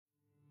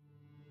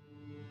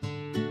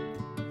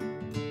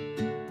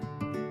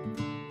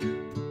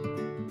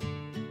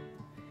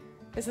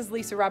This is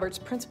Lisa Roberts,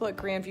 principal at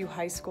Grandview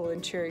High School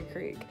in Cherry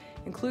Creek.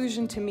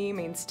 Inclusion to me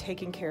means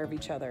taking care of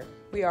each other.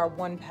 We are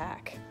one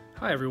pack.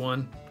 Hi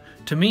everyone.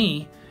 To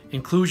me,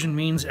 inclusion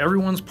means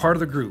everyone's part of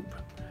the group.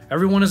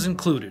 Everyone is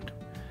included.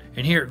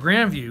 And here at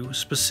Grandview,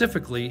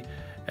 specifically,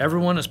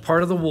 everyone is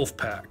part of the wolf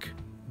pack.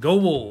 Go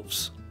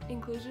Wolves!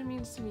 Inclusion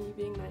means to me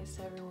being nice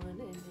to everyone and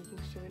making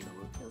sure no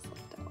one feels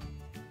left out.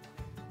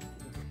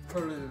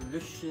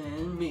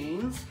 Inclusion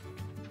means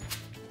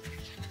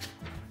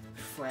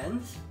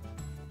friends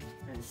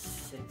and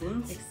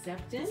acceptance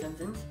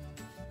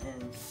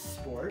and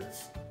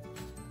sports,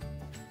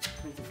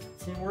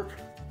 teamwork,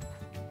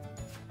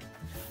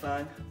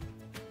 fun,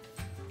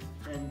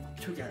 and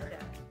together.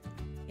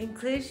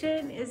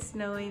 Inclusion is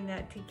knowing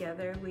that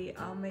together we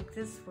all make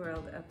this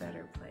world a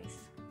better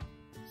place.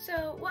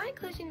 So what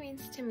inclusion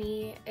means to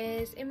me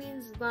is it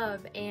means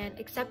love and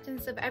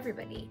acceptance of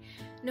everybody,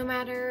 no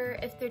matter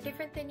if they're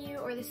different than you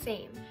or the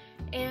same.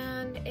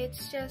 And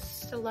it's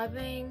just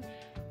loving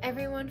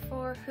everyone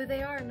for who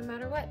they are, no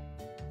matter what.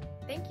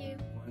 Thank you.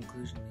 What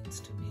inclusion means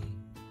to me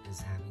is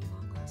having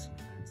long-lasting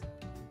friends.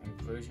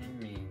 Inclusion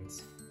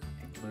means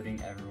including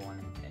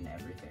everyone in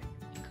everything.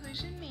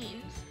 Inclusion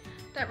means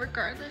that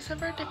regardless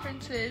of our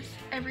differences,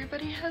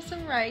 everybody has the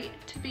right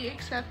to be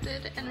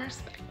accepted and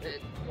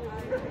respected.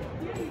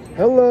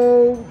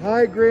 Hello,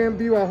 hi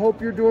Grandview, I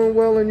hope you're doing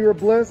well and you're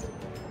blessed.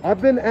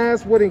 I've been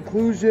asked what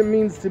inclusion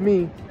means to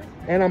me,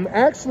 and I'm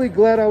actually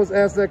glad I was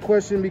asked that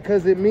question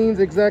because it means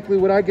exactly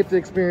what I get to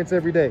experience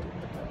every day.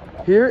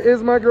 Here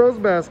is my girls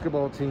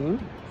basketball team.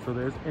 So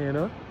there's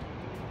Anna,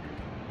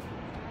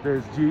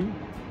 there's G,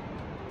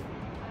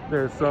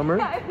 there's Summer,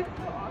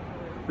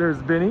 there's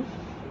Benny,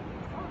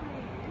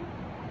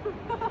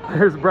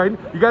 there's Brighton.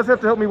 You guys have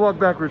to help me walk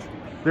backwards.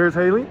 There's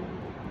Haley,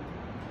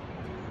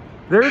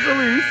 there's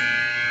Elise,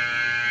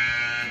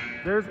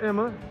 there's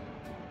Emma,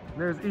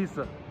 there's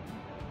Issa,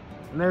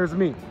 and there's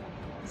me.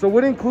 So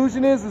what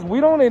inclusion is we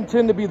don't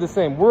intend to be the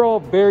same. We're all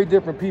very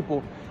different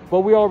people,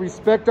 but we all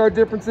respect our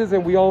differences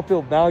and we all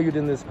feel valued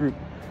in this group.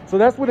 So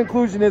that's what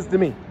inclusion is to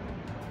me.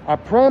 I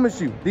promise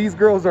you, these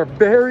girls are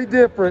very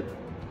different,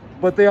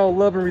 but they all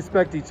love and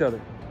respect each other.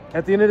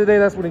 At the end of the day,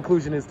 that's what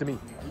inclusion is to me.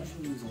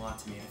 Inclusion means a lot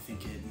to me. I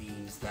think it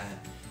means that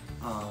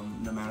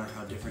no matter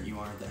how different you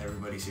are, that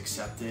everybody's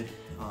accepted,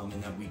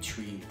 and that we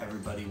treat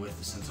everybody with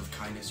a sense of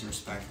kindness and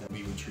respect that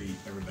we would treat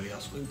everybody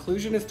else with.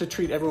 Inclusion is to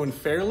treat everyone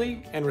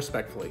fairly and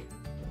respectfully.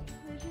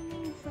 Inclusion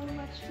means so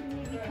much to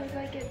me because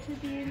I get to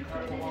be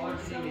included in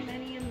so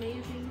many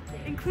amazing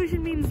things.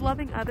 Inclusion means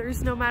loving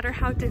others no matter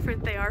how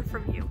different they are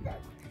from you.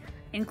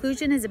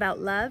 Inclusion is about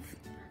love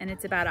and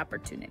it's about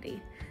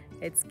opportunity.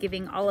 It's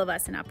giving all of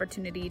us an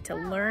opportunity to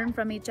learn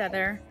from each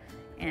other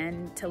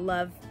and to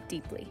love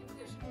deeply.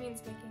 Inclusion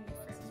means making a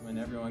difference. When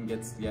everyone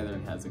gets together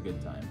and has a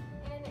good time.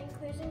 And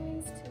inclusion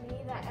means to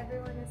me that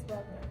everyone is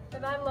welcome.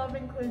 And I love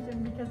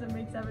inclusion because it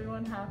makes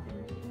everyone happy.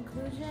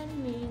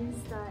 Inclusion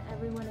means that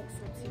everyone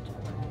accepts each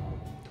other.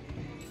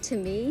 To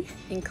me,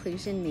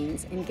 inclusion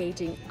means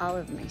engaging all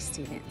of my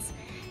students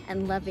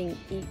and loving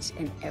each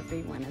and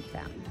every one of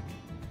them.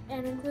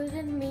 And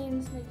inclusion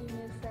means making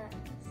new friends.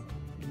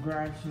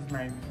 Grash is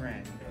my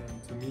friend.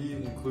 And to me,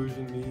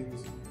 inclusion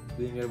means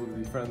being able to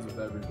be friends with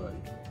everybody.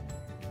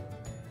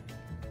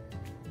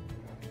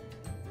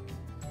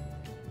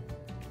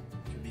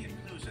 To me,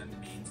 inclusion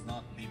means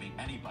not leaving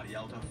anybody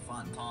out of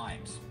fun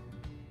times.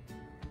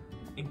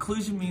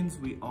 Inclusion means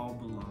we all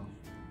belong.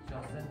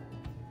 Justin?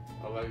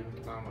 I like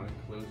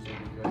inclusion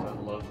because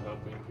I love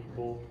helping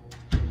people.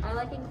 I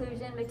like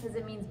inclusion because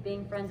it means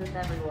being friends with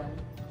everyone.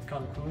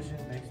 Conclusion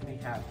makes me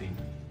happy.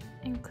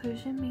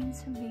 Inclusion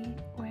means to me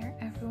where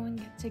everyone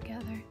gets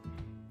together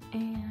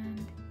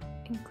and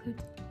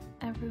includes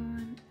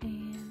everyone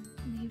and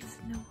leaves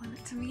no one.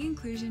 To me,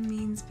 inclusion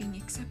means being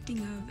accepting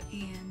of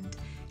and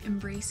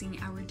embracing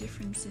our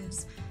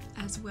differences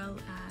as well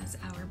as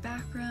our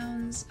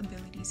backgrounds,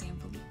 abilities, and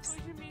beliefs.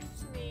 Inclusion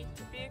means to me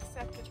to be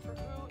accepted for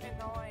who and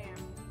all I am.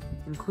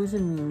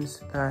 Inclusion means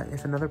that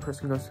if another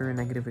person goes through a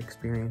negative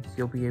experience,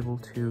 you'll be able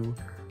to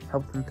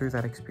help them through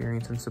that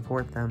experience and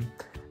support them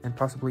and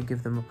possibly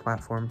give them a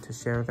platform to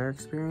share their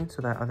experience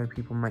so that other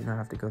people might not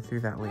have to go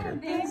through that later.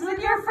 Things with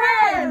your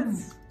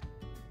friends!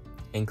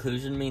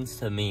 Inclusion means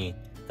to me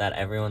that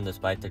everyone,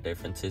 despite their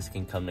differences,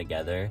 can come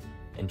together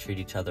and treat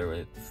each other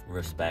with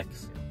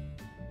respect.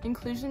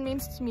 Inclusion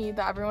means to me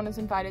that everyone is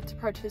invited to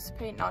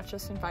participate, not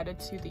just invited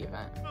to the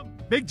event.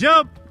 Big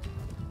jump!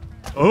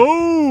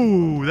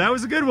 Oh, that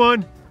was a good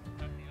one.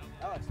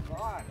 That was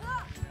fun.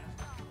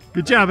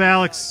 Good job,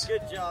 Alex.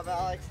 Good job,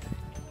 Alex.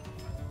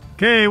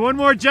 Okay, one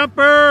more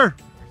jumper.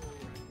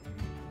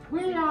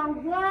 We are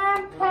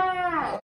one pack!